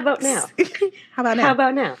all. How about now? How about now? How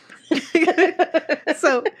about now?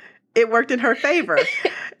 So it worked in her favor.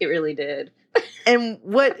 It really did. And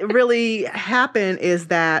what really happened is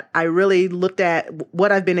that I really looked at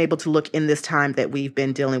what I've been able to look in this time that we've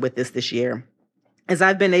been dealing with this year. As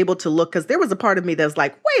I've been able to look, because there was a part of me that was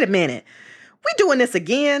like, wait a minute, we doing this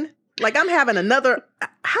again? Like I'm having another,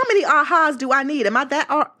 how many ahas do I need? Am I that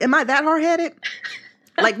hard-headed?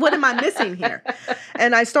 Like, what am I missing here?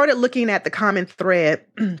 And I started looking at the common thread.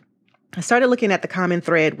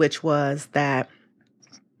 Which was that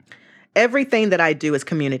everything that I do is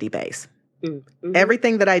community-based. Mm-hmm.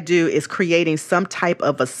 Everything that I do is creating some type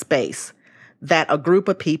of a space that a group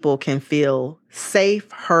of people can feel safe,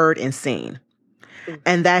 heard, and seen.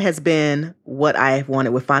 And that has been what I've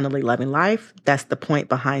wanted with Finally Loving Life. That's the point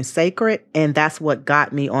behind Sacred. And that's what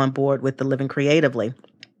got me on board with the Living Creatively.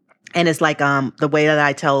 And it's like the way that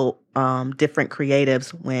I tell different creatives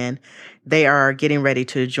when they are getting ready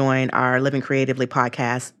to join our Living Creatively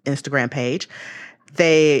podcast Instagram page.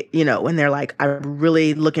 They, when they're like, I'm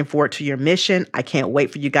really looking forward to your mission. I can't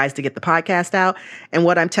wait for you guys to get the podcast out. And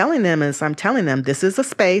what I'm telling them is this is a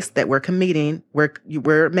space that we're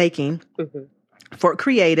making for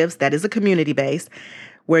creatives that is a community based,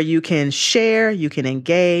 where you can share, you can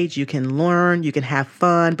engage, you can learn, you can have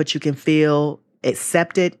fun, but you can feel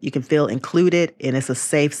accepted, you can feel included, and it's a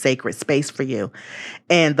safe, sacred space for you.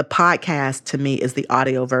 And the podcast to me is the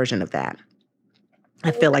audio version of that.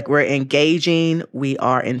 I feel like we're engaging, we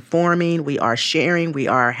are informing, we are sharing, we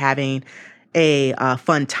are having a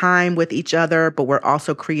fun time with each other, but we're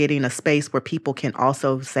also creating a space where people can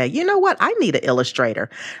also say, you know what, I need an illustrator.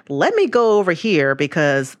 Let me go over here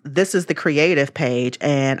because this is the creative page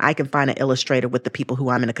and I can find an illustrator with the people who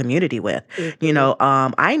I'm in a community with.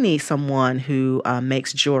 Mm-hmm. I need someone who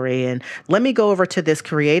makes jewelry, and let me go over to this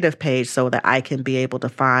creative page so that I can be able to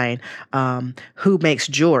find who makes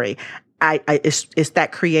jewelry. It's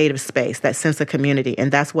that creative space, that sense of community.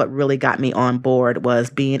 And that's what really got me on board,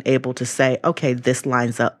 was being able to say, okay, this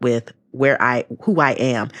lines up with who I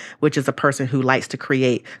am, which is a person who likes to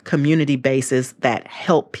create community bases that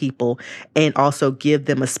help people and also give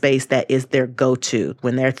them a space that is their go-to.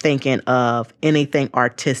 When they're thinking of anything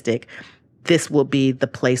artistic, this will be the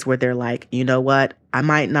place where they're like, you know what?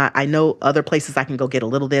 I know other places I can go get a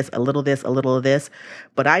little this, a little this, a little of this.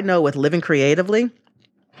 But I know with Living Creatively,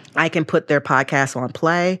 I can put their podcast on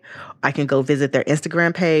play. I can go visit their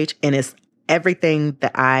Instagram page, and it's everything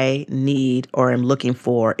that I need or am looking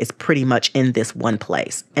for is pretty much in this one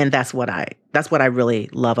place. And that's what I really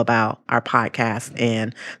love about our podcast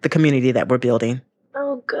and the community that we're building.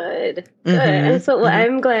 Oh, good. Good. Mm-hmm. And so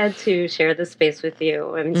I'm glad to share this space with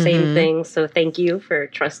you. I'm same thing. So thank you for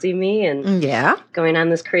trusting me and going on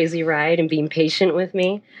this crazy ride and being patient with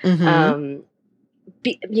me. Mm-hmm.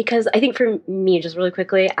 Because I think for me, just really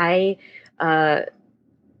quickly, high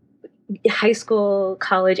school,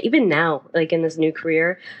 college, even now, like in this new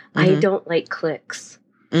career, I don't like cliques.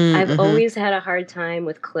 I've always had a hard time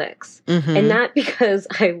with cliques. And not because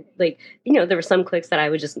there were some cliques that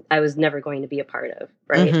I was never going to be a part of.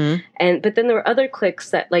 Right. But then there were other cliques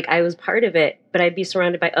that like I was part of it, but I'd be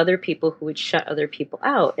surrounded by other people who would shut other people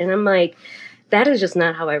out. And I'm like, that is just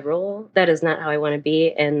not how I roll. That is not how I want to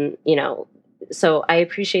be. And, so I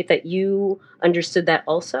appreciate that you understood that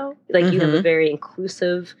also. Like you have a very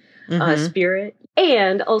inclusive spirit.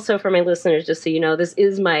 And also for my listeners, just so you know, this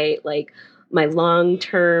is my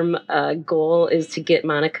long-term goal is to get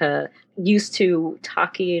Monica used to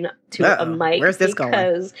talking to a mic. Where's this going?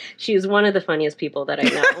 Because she is one of the funniest people that I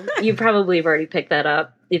know. You probably have already picked that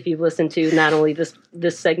up if you've listened to not only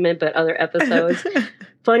this segment, but other episodes.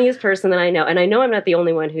 Funniest person that I know. And I know I'm not the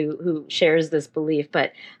only one who shares this belief,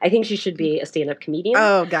 but I think she should be a stand-up comedian.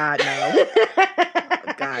 Oh, God, no.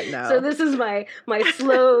 God, no. So this is my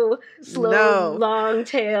slow, long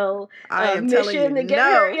tail mission to get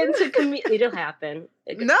her into comedy. It'll happen.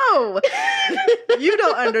 No. You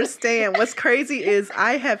don't understand. What's crazy is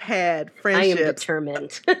I have had friendships. I am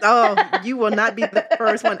determined. Oh, you will not be the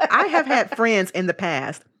first one. I have had friends in the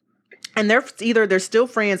past And they're still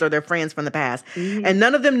friends or they're friends from the past. And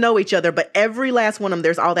none of them know each other, but every last one of them,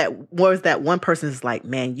 there's that one person is like,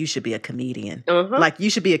 man, you should be a comedian. Like, you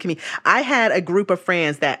should be a comedian. I had a group of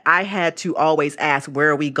friends that I had to always ask, where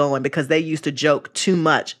are we going? Because they used to joke too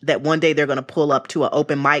much that one day they're going to pull up to an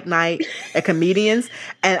open mic night at comedians.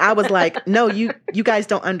 And I was like, no, you guys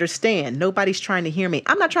don't understand. Nobody's trying to hear me.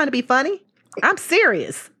 I'm not trying to be funny. I'm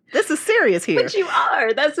serious. This is serious here. But you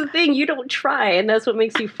are. That's the thing. You don't try, and that's what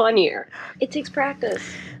makes you funnier. It takes practice.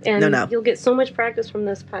 And you'll get so much practice from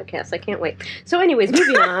this podcast. I can't wait. So anyways,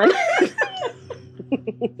 moving on.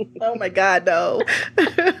 Oh my God, no.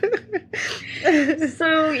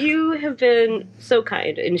 So you have been so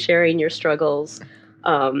kind in sharing your struggles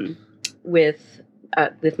with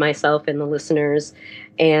myself and the listeners.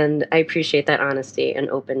 And I appreciate that honesty and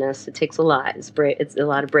openness. It takes a lot. It's a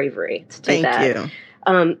lot of bravery to do that. Thank you.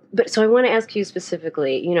 But so I want to ask you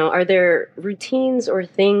specifically, are there routines or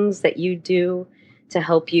things that you do to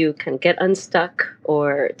help you kind of get unstuck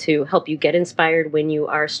or to help you get inspired when you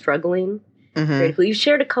are struggling creatively? You've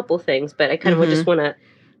shared a couple things, but I kind of just want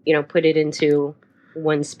to, put it into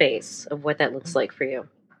one space of what that looks like for you.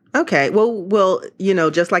 Okay. Well,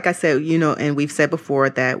 just like I said, and we've said before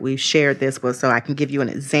that we've shared this so I can give you an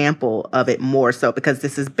example of it more so, because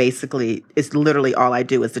this is it's literally all I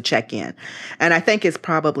do is to check in. And I think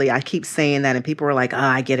I keep saying that and people are like, oh,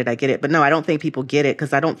 I get it. But no, I don't think people get it,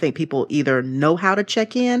 because I don't think people either know how to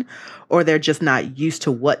check in or they're just not used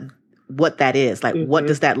to what that is. Like, what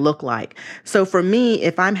does that look like? So for me,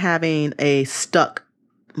 if I'm having a stuck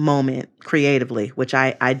moment creatively, which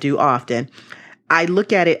I do often, I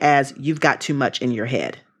look at it as you've got too much in your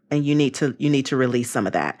head and you need to release some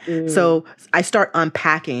of that. So I start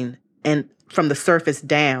unpacking and from the surface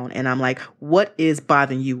down, and I'm like, what is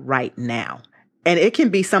bothering you right now? And it can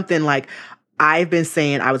be something like, I've been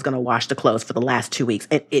saying I was going to wash the clothes for the last 2 weeks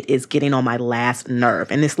and it is getting on my last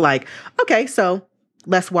nerve. And it's like, okay, so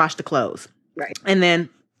let's wash the clothes. Right. And then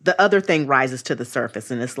the other thing rises to the surface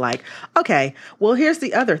and it's like, okay, well, here's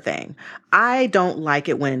the other thing. I don't like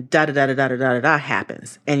it when da-da-da-da-da-da-da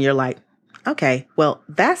happens. And you're like, okay, well,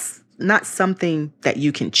 that's not something that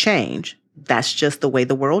you can change. That's just the way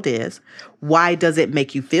the world is. Why does it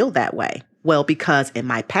make you feel that way? Well, because in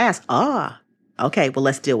my past, okay, well,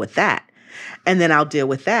 let's deal with that. And then I'll deal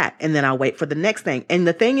with that. And then I'll wait for the next thing. And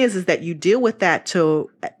the thing is that you deal with that to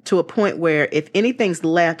a point where if anything's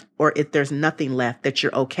left or if there's nothing left, that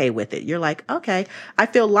you're okay with it. You're like, okay, I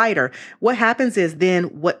feel lighter. What happens is then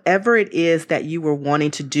whatever it is that you were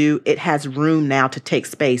wanting to do, it has room now to take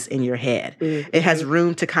space in your head. It has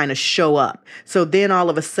room to kind of show up. So then all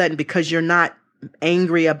of a sudden, because you're not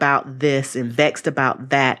angry about this and vexed about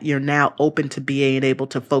that, you're now open to being able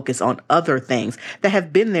to focus on other things that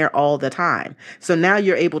have been there all the time. So now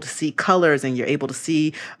you're able to see colors and you're able to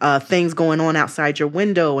see things going on outside your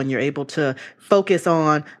window, and you're able to focus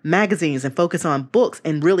on magazines and focus on books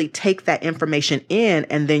and really take that information in.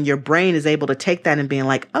 And then your brain is able to take that and being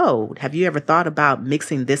like, oh, have you ever thought about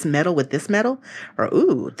mixing this metal with this metal? Or,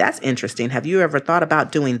 ooh, that's interesting. Have you ever thought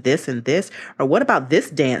about doing this and this? Or what about this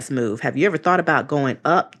dance move? Have you ever thought about going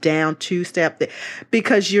up, down, 2-step?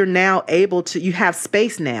 Because you're now able to, you have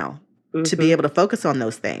space now to be able to focus on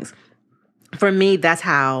those things. For me, that's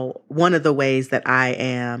how one of the ways that I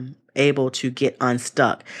am able to get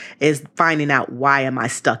unstuck is finding out why am I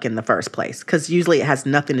stuck in the first place. Because usually it has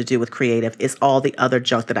nothing to do with creative. It's all the other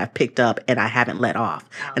junk that I've picked up and I haven't let off,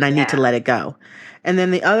 and I need to let it go. And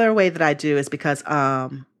then the other way that I do is because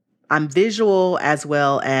I'm visual as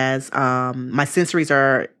well as my sensories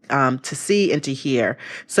are to see and to hear.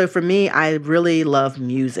 So for me, I really love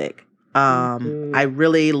music. I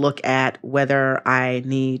really look at whether I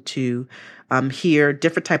need to hear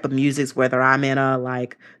different type of musics, whether I'm in a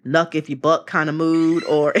like knuck if you buck kind of mood,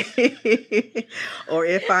 or or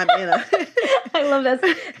if I'm in a I love that.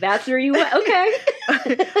 That's where you went. Okay.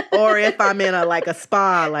 Or if I'm in a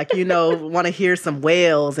spa, like, want to hear some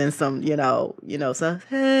whales and some, some,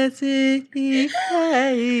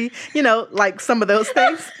 like some of those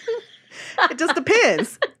things. It just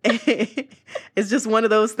depends. It's just one of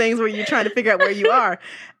those things where you're trying to figure out where you are.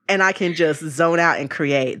 And I can just zone out and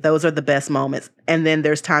create. Those are the best moments. And then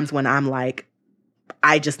there's times when I'm like,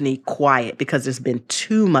 I just need quiet because there's been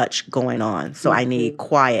too much going on. So I need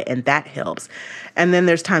quiet, and that helps. And then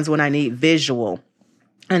there's times when I need visual.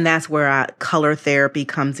 And that's where color therapy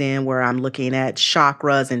comes in, where I'm looking at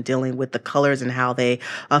chakras and dealing with the colors and how they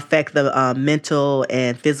affect the mental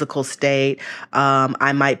and physical state.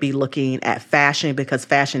 I might be looking at fashion because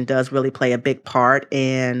fashion does really play a big part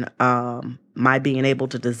in my being able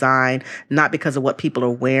to design, not because of what people are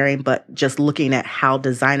wearing, but just looking at how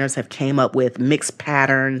designers have came up with mixed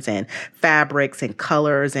patterns and fabrics and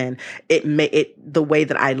colors. And the way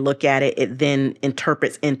that I look at it, it then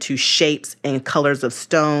interprets into shapes and colors of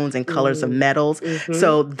stones and colors of metals. Mm-hmm.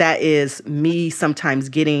 So that is me sometimes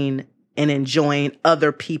getting and enjoying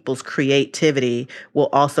other people's creativity will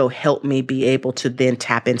also help me be able to then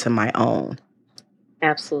tap into my own.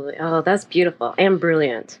 Absolutely. Oh, that's beautiful and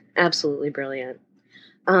brilliant. Absolutely brilliant.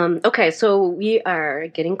 Okay, so we are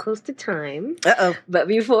getting close to time. Uh-oh. But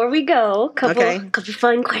before we go, couple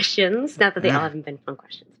fun questions. Not that they all haven't been fun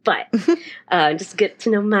questions, but just get to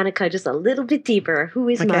know Monica just a little bit deeper. Who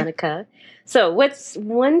is Monica? So what's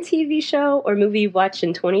one TV show or movie you watched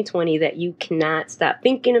in 2020 that you cannot stop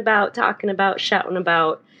thinking about, talking about, shouting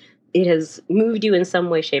about? It has moved you in some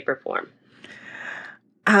way, shape, or form.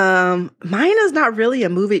 Mine is not really a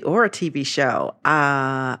movie or a TV show.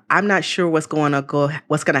 I'm not sure what's going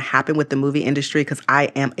to happen with the movie industry because I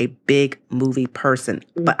am a big movie person,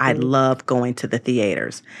 but I love going to the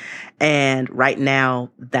theaters. And right now,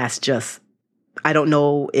 that's just, I don't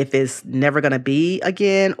know if it's never going to be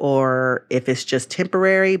again or if it's just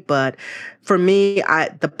temporary. But for me,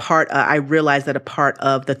 I realized that a part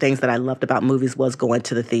of the things that I loved about movies was going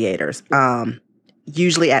to the theaters.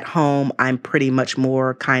 Usually at home, I'm pretty much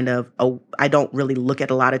more I don't really look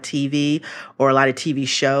at a lot of TV or a lot of TV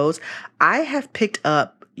shows. I have picked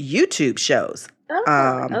up YouTube shows.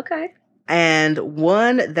 Oh, okay. And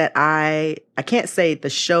one that I can't say the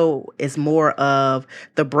show is more of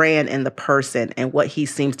the brand and the person and what he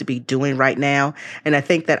seems to be doing right now. And I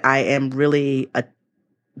think that I am really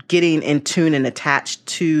getting in tune and attached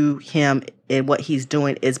to him and what he's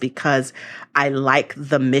doing is because I like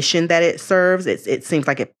the mission that it serves. It seems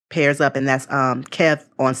like it pairs up, and that's Kev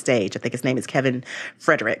on Stage. I think his name is Kevin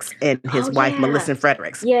Fredericks and his wife, Melissa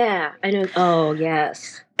Fredericks. Yeah, I know. Oh,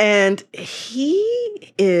 yes. And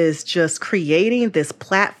he is just creating this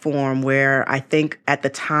platform where I think at the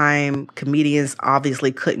time comedians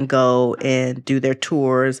obviously couldn't go and do their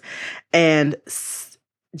tours, and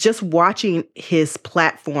just watching his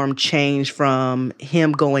platform change from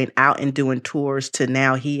him going out and doing tours to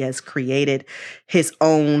now he has created his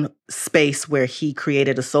own space where he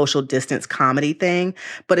created a social distance comedy thing.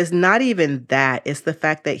 But it's not even that. It's the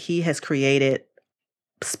fact that he has created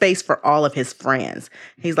space for all of his friends.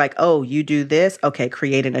 He's like, oh, you do this? Okay,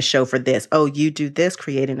 creating a show for this. Oh, you do this?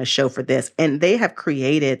 Creating a show for this. And they have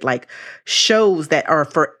created like shows that are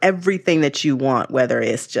for everything that you want, whether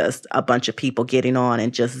it's just a bunch of people getting on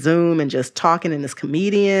and just Zoom and just talking and as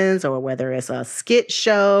comedians, or whether it's a skit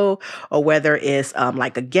show, or whether it's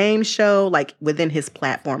like a game show. Like within his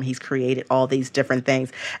platform, he's created all these different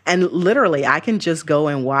things. And literally, I can just go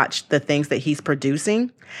and watch the things that he's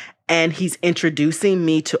producing. And he's introducing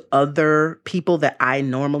me to other people that I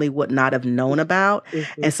normally would not have known about.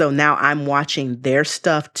 Mm-hmm. And so now I'm watching their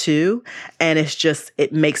stuff too. And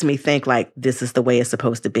it makes me think like, this is the way it's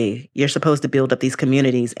supposed to be. You're supposed to build up these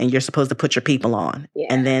communities and you're supposed to put your people on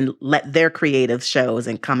and then let their creative shows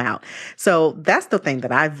and come out. So that's the thing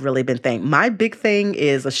that I've really been thinking. My big thing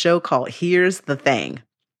is a show called Here's the Thing.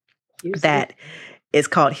 It's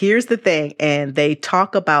called Here's the Thing, and they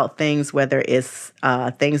talk about things, whether it's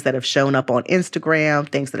things that have shown up on Instagram,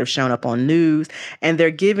 things that have shown up on news, and they're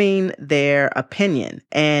giving their opinion.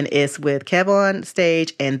 And it's with Kev on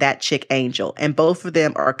Stage and that chick Angel, and both of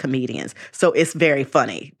them are comedians. So it's very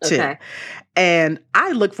funny, too. Okay. And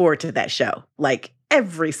I look forward to that show, like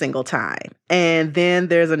every single time. And then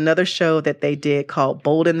there's another show that they did called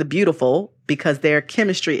Bold and the Beautiful, because their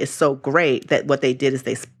chemistry is so great that what they did is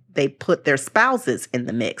they put their spouses in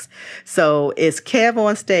the mix. So it's Kev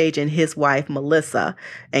on Stage and his wife, Melissa,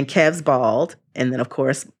 and Kev's bald. And then, of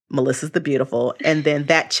course, Melissa's the beautiful. And then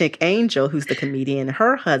that chick, Angel, who's the comedian,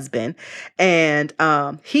 her husband, and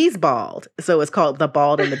he's bald. So it's called The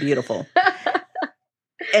Bald and the Beautiful.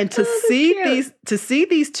 And to see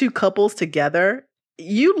these two couples together,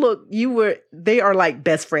 they are like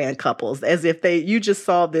best friend couples, as if you just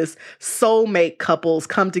saw this soulmate couples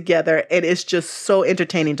come together, and it's just so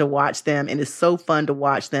entertaining to watch them, and it's so fun to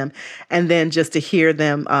watch them. And then just to hear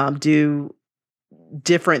them do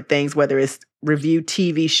different things, whether it's review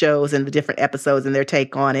TV shows and the different episodes and their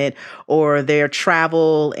take on it, or their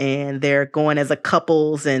travel and they're going as a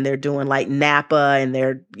couples and they're doing like Napa and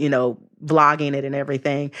they're, vlogging it and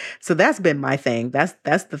everything. So that's been my thing. That's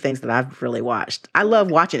the things that I've really watched. I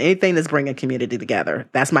love watching anything that's bringing community together.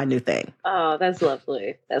 That's my new thing. Oh, that's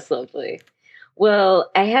lovely. That's lovely.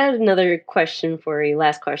 Well, I had another question for you,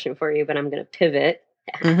 last question for you, but I'm going to pivot.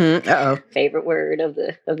 Mm-hmm. Uh-oh. Favorite word of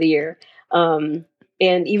the year.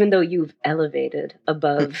 And even though you've elevated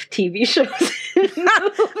above TV shows and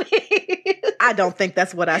movies. I don't think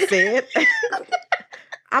that's what I said.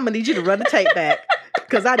 I'm gonna need you to run the tape back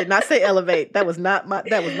because I did not say elevate. That was not my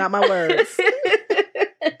words.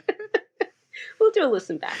 We'll do a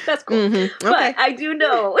listen back. That's cool. Mm-hmm. Okay. But I do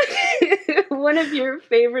know one of your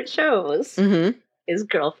favorite shows is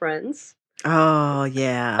Girlfriends. Oh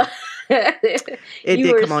yeah. It You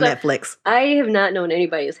did were come on so- Netflix. I have not known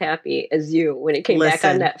anybody as happy as you when it came back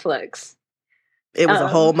on Listen. Netflix. It was a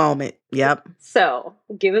whole moment. Yep. So,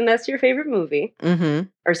 given that's your favorite movie, Mm-hmm.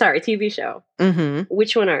 or sorry, TV show, Mm-hmm.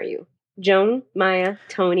 which one are you? Joan, Maya,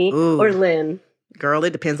 Tony, Ooh. or Lynn? Girl, it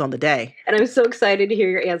depends on the day. And I'm so excited to hear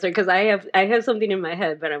your answer because I have something in my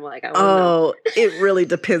head, but I'm like, I want to know. Oh, it really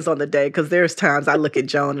depends on the day because there's times I look at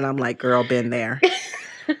Joan and I'm like, girl, been there.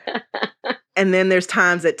 And then there's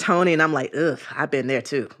times at Tony and I'm like, ugh, I've been there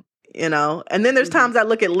too. You know? And then there's times I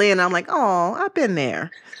look at Lynn and I'm like, oh, I've been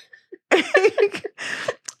there.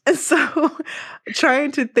 And so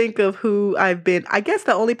trying to think of who I've been, I guess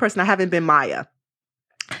the only person I haven't been Maya.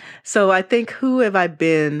 So I think who have I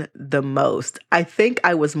been the most? I think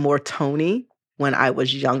I was more Tony when I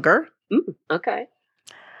was younger. Okay.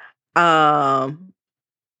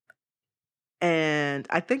 And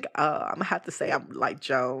I think I'm gonna have to say I'm like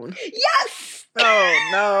Joan. Yes! Oh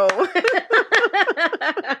no.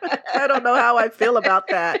 I don't know how I feel about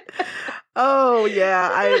that. Oh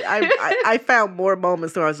yeah. I found more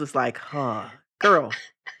moments where I was just like, oh, girl,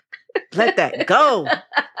 let that go.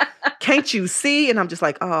 Can't you see? And I'm just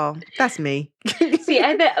like, oh, that's me. See,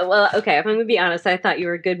 I bet, well, okay, if I'm going to be honest, I thought you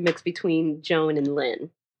were a good mix between Joan and Lynn,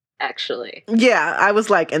 actually. Yeah, I was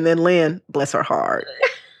like, and then Lynn, bless her heart.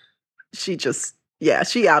 She just,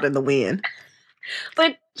 she out in the wind.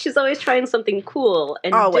 But she's always trying something cool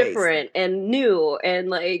and Always. different and new and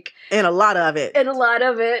like... And a lot of it.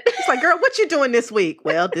 It's like, girl, what you doing this week?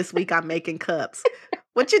 Well, this week I'm making cups.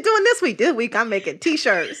 What you doing this week? This week I'm making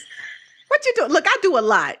t-shirts. What you doing? Look, I do a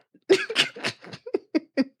lot.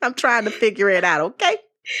 I'm trying to figure it out, okay?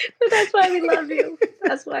 But that's why we love you.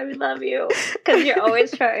 That's why we love you. Because you're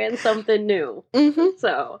always trying something new. Mm-hmm.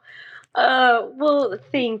 So, well,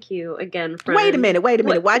 thank you again, friend. Wait a minute. Why'd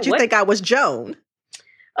you what? think I was Joan?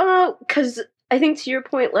 Oh, because I think to your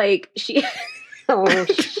point, like, she... oh,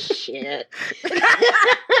 shit.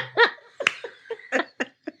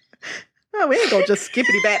 Oh, we ain't gonna just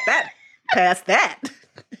skippity bat past that.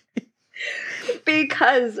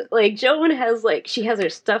 Because, like, Joan has, like, she has her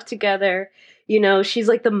stuff together. You know, she's,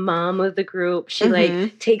 like, the mom of the group. She,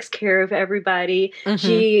 like, takes care of everybody.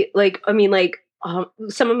 She, like, I mean, like,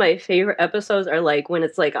 some of my favorite episodes are, like, when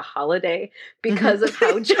it's, like, a holiday because of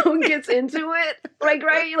how Joan gets into it. Like,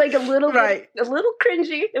 right? Like, a little bit, a little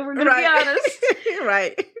cringy, if we're going to be honest.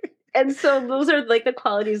 Right. And so those are, like, the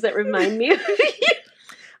qualities that remind me of you.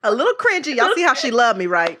 A little cringy. Y'all see how she loved me,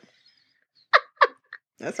 right?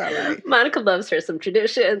 That's all right. Monica loves her some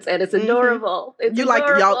traditions, and it's adorable. It's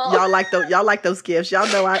adorable. Y'all like those gifts. Y'all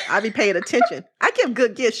know I be paying attention. I give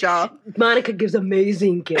good gifts, y'all. Monica gives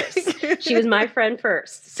amazing gifts. She was my friend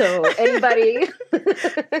first. So anybody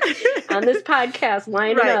on this podcast,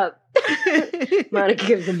 line it up. Monica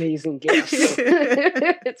gives amazing gifts.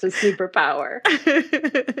 It's a superpower.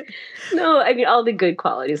 No, I mean all the good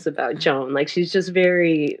qualities about Joan. Like she's just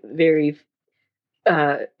very, very.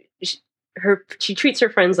 She treats her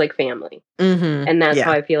friends like family, and that's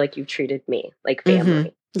how I feel like you've treated me, like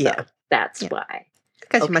family. So that's why.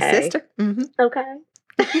 Because you're my sister. Okay.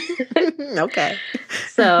 Okay.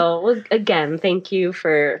 So well, again, thank you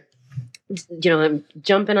for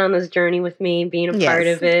jumping on this journey with me, being a part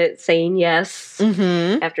of it, saying yes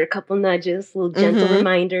after a couple nudges, little gentle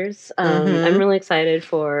reminders. I'm really excited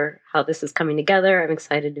for how this is coming together. I'm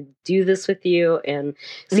excited to do this with you and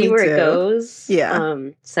see where it goes. Yeah.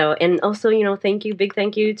 So, and also, big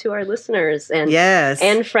thank you to our listeners and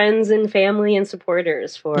and friends and family and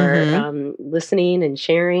supporters for listening and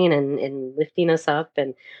sharing and lifting us up.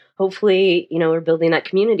 And hopefully, we're building that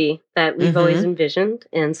community that we've always envisioned.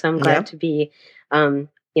 And so I'm glad to be,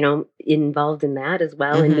 involved in that as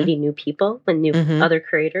well and meeting new people and new other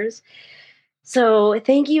creators. So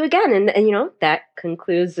thank you again. And that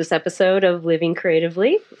concludes this episode of Living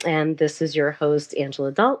Creatively. And this is your host,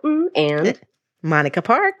 Angela Dalton and Monica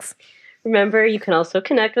Parks. Remember, you can also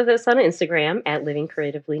connect with us on Instagram at Living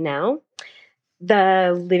Creatively Now,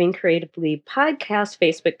 the Living Creatively podcast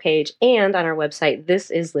Facebook page, and on our website,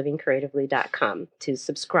 thisislivingcreatively.com, to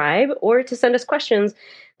subscribe or to send us questions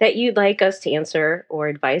that you'd like us to answer or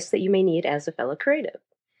advice that you may need as a fellow creative.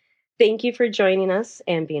 Thank you for joining us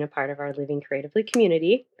and being a part of our Living Creatively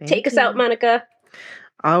community. Take us out, Monica.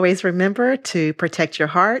 Always remember to protect your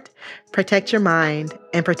heart, protect your mind,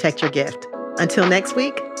 and protect your gift. Until next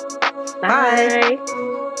week,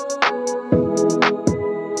 bye.